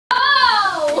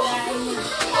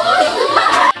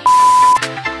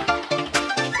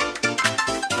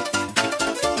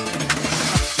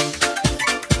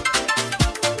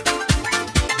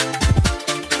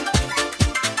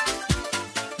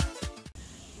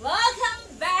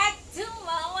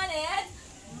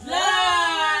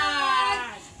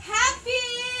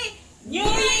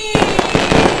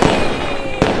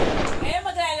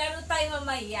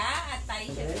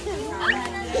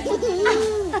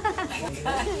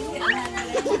Sa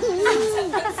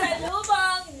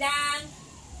pagsalubong ng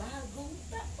bagong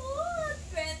taon,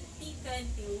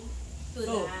 2022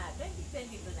 na.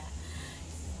 2022 na.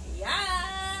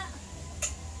 Yeah!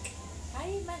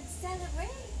 Tayo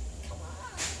mag-celebrate. Come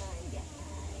on,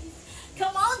 guys.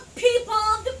 Come on, people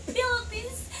of the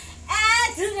Philippines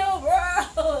and the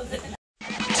world. 10,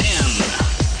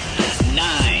 9,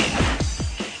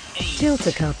 8. Tilta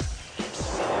Cup.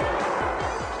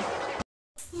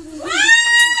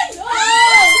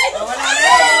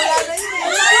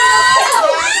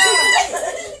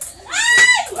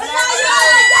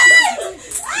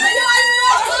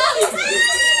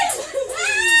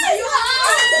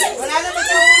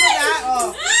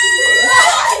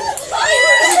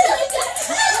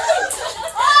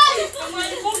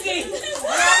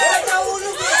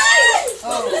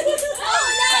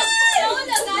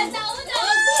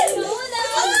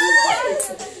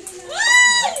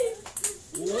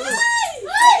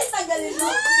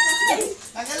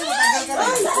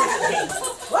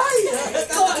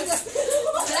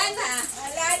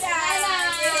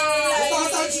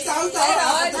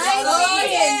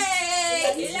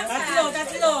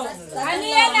 Ano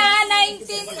yan ah?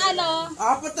 19 ano?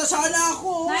 Apat na sana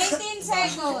ako. 19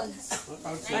 seconds.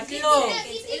 Tatlo.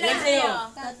 Ilan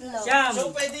sa'yo? Tatlo. Siyam. So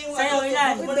pwede yung Sa'yo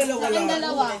ilan?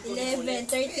 Dalawa.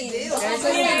 11, 13.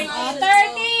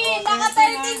 13! Naka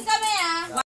 13 kami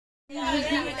ah. 2,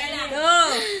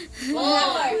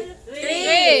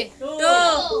 3, 2,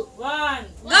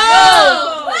 1, go!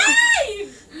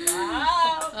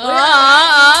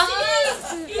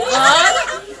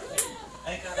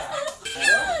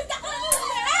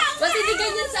 Ba't hindi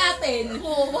ganyan sa atin?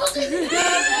 Oo, bakit?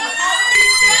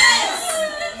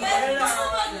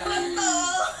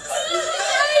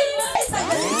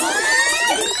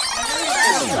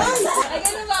 Ay,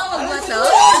 ganun ba ako magbato?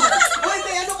 Uy,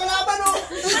 may ano kalaban o?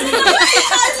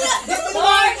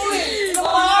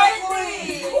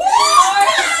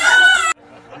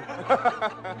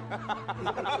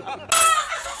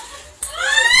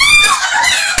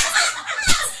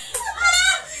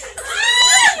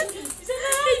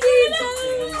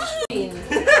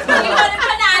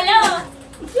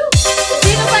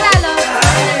 Sino panalo?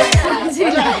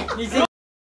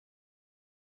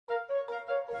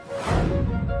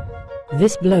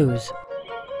 This blows.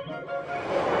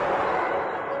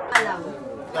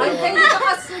 Hindi ka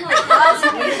kasunod.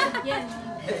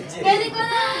 Pwede ko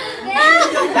na.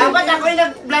 Dapat ako yung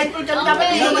nag-blindfold ka. Dapat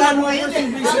hindi naman ano ngayon.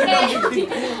 Okay.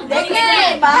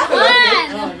 1,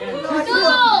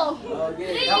 2,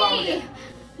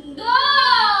 3, go!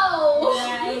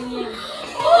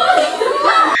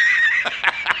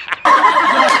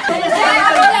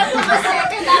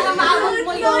 Kailangan maabot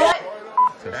mo yun.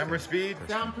 Camera speed.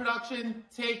 Sound production,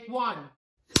 take 1.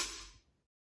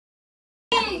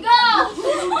 Go!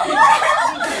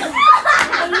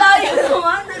 Ang layo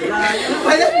naman.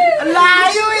 Ang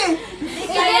layo eh.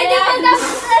 Kaya di ba dapat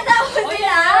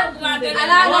sila?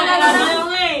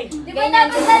 Di ba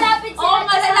dapat lalapit sila? Oo,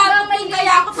 malalapit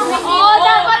kaya ako tumingin. Oo,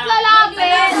 dapat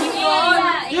lalapit. Ayun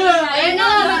na,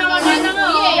 ayun na nga.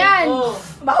 Yan.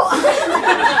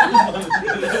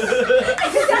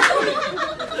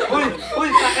 Uy,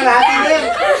 kakalahati na yan.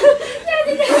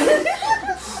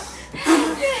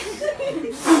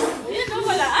 Ayun na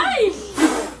wala. Ay!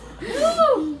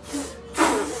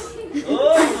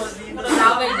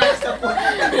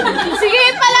 Sige,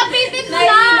 palapitin mo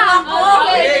lang.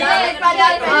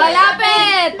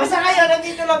 Lapit. Basta kayo,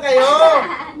 nandito lang kayo.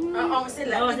 Oo,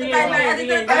 sige.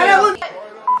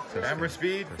 Camera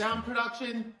speed. Sound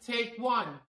production, take 1.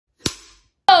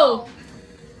 Go!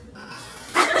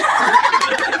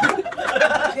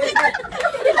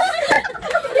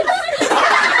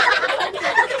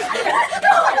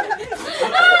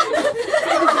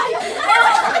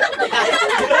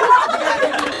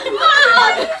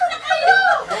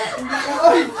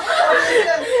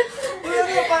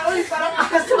 Uy, parang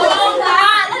aso. Oo nga,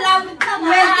 lalapit na nga.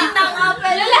 Melting na nga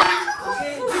pala.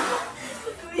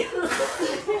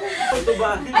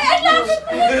 Ay, ang lapit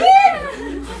na yun!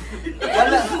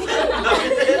 Wala.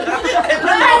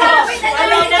 Malapit na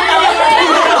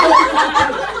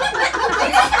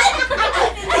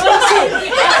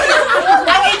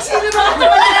Bakit sino ba?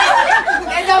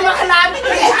 Kaya daw makalapit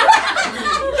eh.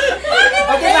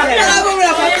 Okay, bakit? Kalaban mo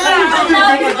na ba?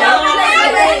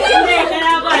 Hindi,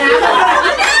 kalaban.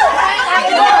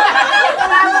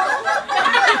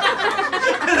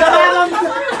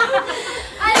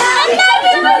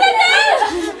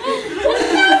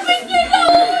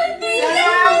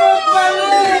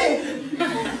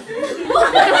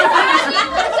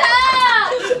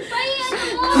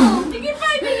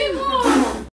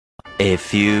 A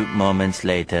few moments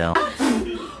later.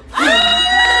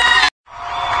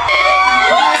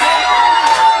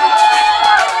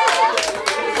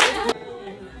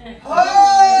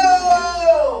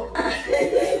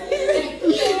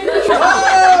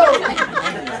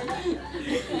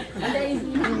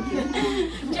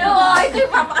 Ito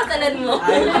yung papakasalan mo.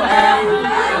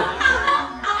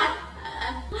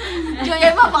 Joy,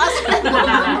 yung papakasalan mo.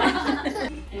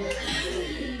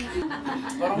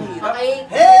 Okay.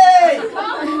 Hey!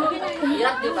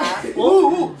 Hirap, di ba?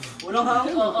 Oo! Unang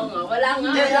hangin. Oo nga, wala nga.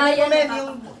 Hindi, Wala yung yan. comment,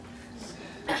 yung...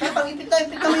 Ay, pang-ipit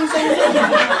mo yung sa'yo.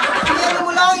 Hindi, ano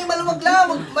mo lang, yung maluwag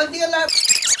lang. Magdi ka lang.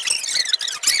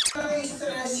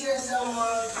 Stress yan sa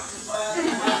mga...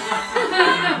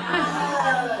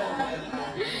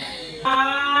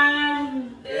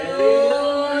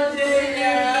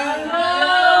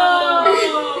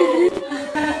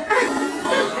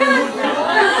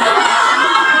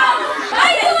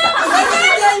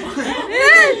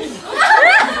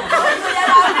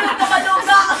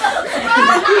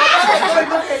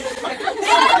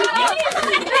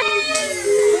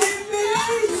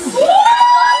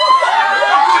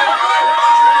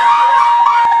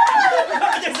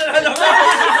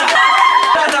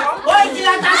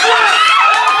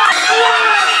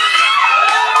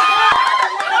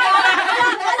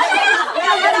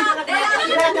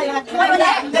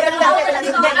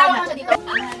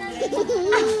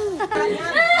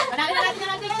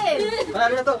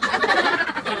 Panalo na to.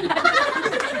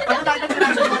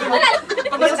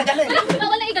 Pagmasa sa dyan eh.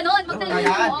 Bawal na i-ganon.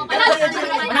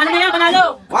 Panalo na yan,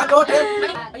 panalo! 1, 2,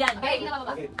 3. Ayan, okay. Hindi na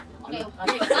bababa. Okay.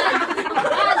 1, 2, 3.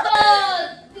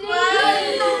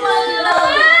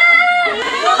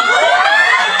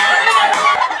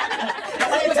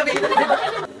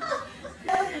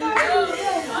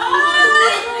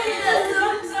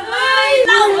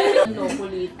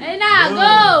 Ayun na,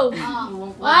 go!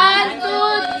 1,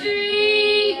 2,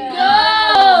 3, go!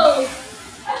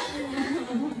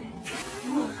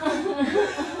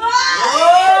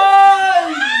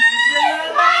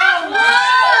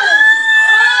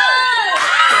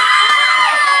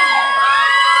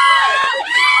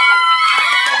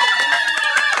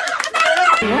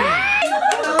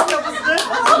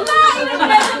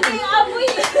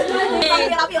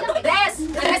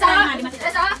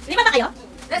 Lima ba kayo?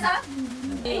 Resa?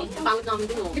 Pangit namin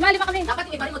din oh. Lima kami. Dapat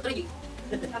yung iba rin mag-trade eh.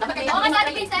 Dapat kayo. Oo,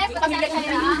 kasi princess, pamilya kayo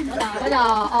na. Wala,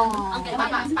 oo. Uncle,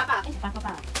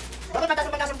 papa. Bakit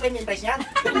mataas ang premium price niyan?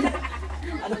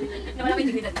 Wala may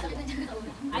dignidad.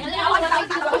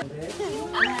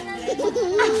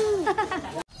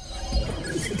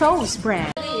 Toast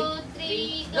bread. 2,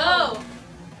 3, go!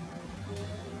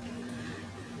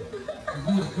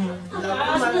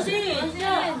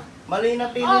 Mali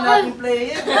na pili natin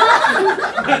player.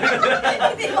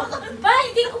 Ba,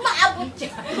 hindi ko maabot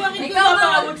siya. Ikaw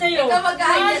maabot sa'yo. Ikaw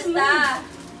mag-ayos na.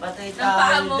 Patay Ng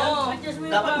paa mo.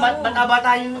 Dapat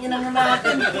bata yung inano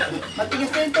natin.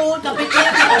 Matigas na yung tuhod, kapit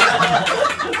na.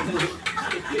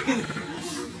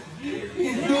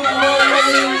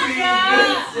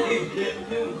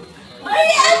 Ay,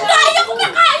 ang kaya ko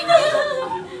nakain na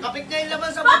yun. Kapit na yung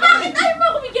laman sa Bakit ayaw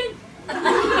mo kumigil?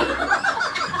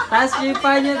 Taas yung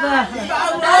pa niya ta.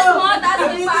 Taas mo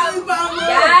yung paa mo.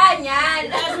 Yan.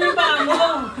 Taas mo yung pa mo.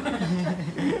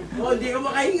 Oh, hindi ka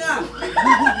makahinga.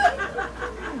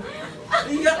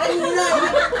 Hinga ka muna.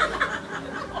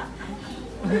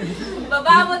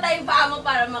 Baba mo tayong paa mo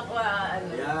para makuha.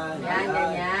 Yan.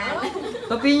 Yan.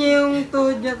 Tapi niya yung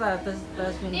tuhod niya ta.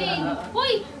 Taas mo na.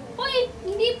 Hoy,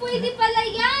 hindi pwede pala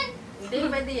yan. Hindi,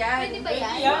 pwede yan. Pwede ba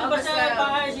yan? Yan, basta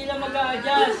pa sila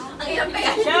mag-a-adjust. Ang hirap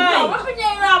kaya. Shy! Bakit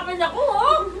nahihirapan ako,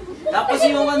 oh? Tapos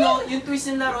yung yung twist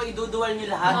ng laro, idudual nyo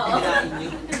lahat, hirain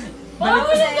nyo. Bakit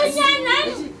mo yung ganyanan?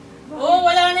 Oo,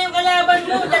 wala na yung kalaban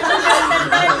mo.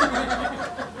 Dandan.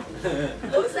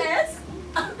 Boses?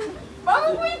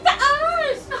 Bakit mo yung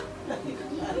taas?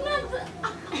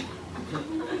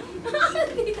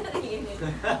 Hindi narinig.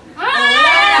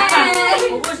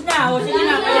 Ubus na. O, sige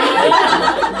na.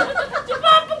 Si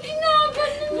Papa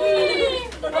ginaganon eh.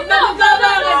 Huwag na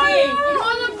magbaba kasi.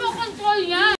 Ikaw nagpa-control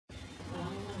yan.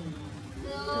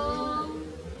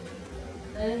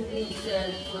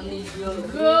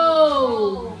 Go!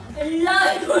 Ang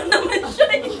layo naman siya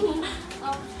eh.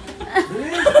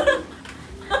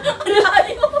 Ang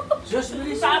layo. Diyos,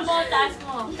 bilis.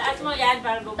 Taas mo yan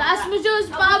para bumaba. Taas mo, Diyos!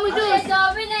 Paa mo, Diyos!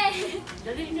 Sabi na eh.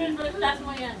 Dali nyo, taas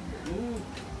mo yan.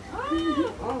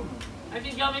 Ay,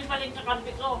 si Jomel pa rin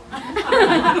kakampi ko.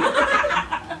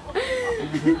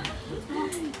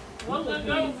 Go.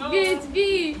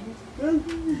 Sige.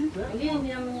 Hindi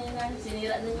naman niya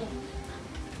sinira na niya.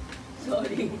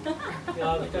 Sorry.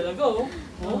 Grabe talaga, oh.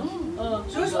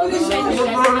 Sus, bilis.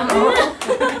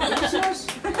 Sus.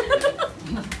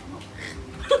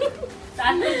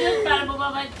 Saan mo yun para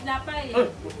bumaba na pa eh.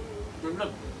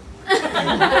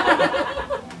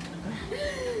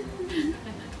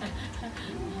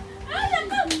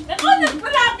 Ako,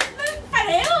 nagpalapit na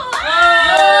pareho.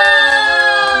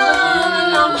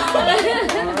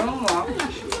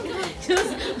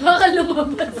 Baka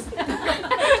lumabas.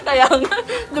 Kaya nga,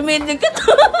 dumidig ka to.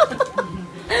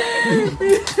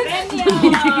 Premyo!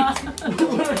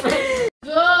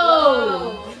 Go!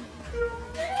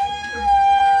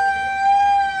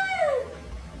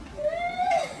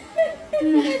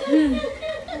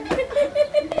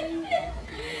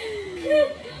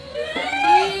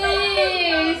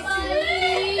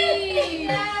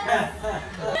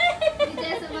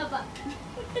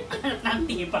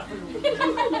 Nanti pa.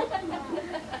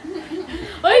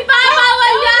 Uy,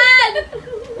 bawal yan!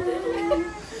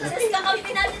 Sis,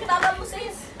 kakampi natin baba mo,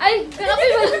 sis. Ay, kakapi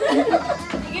ba?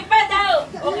 Sige pa daw.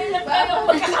 Okay lang tayo.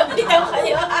 Magkakampi daw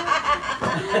kayo.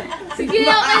 Sige,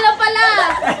 okay lang pala.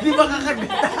 Di ba kakagat?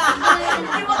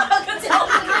 Hindi mo kakagat siya.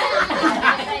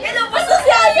 Ito pa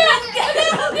sosyalan.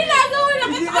 Ano ginagawa na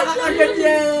Hindi ba kakagat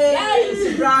yan? Si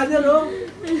brother, oh.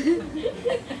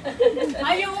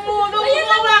 Ayaw mo, no? Ayaw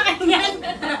mo bakit yan?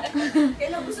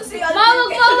 Kailan gusto siya? Mawag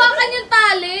pawakan yung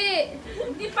tali.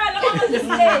 Hindi pa nakakagat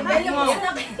eh. Kailan mo siya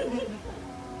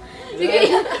Sige.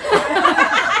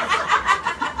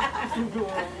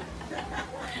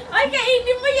 Ay,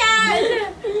 kainin mo yan.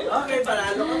 Okay,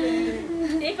 panalo kami.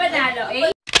 Hindi panalo eh.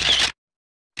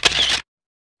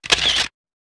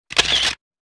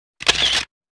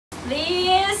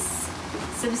 Please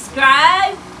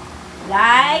subscribe,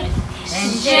 like,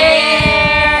 and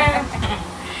share.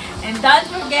 And don't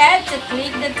forget to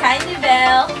click the tiny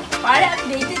bell para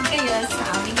updated kayo sa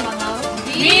aming mga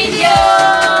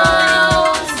videos.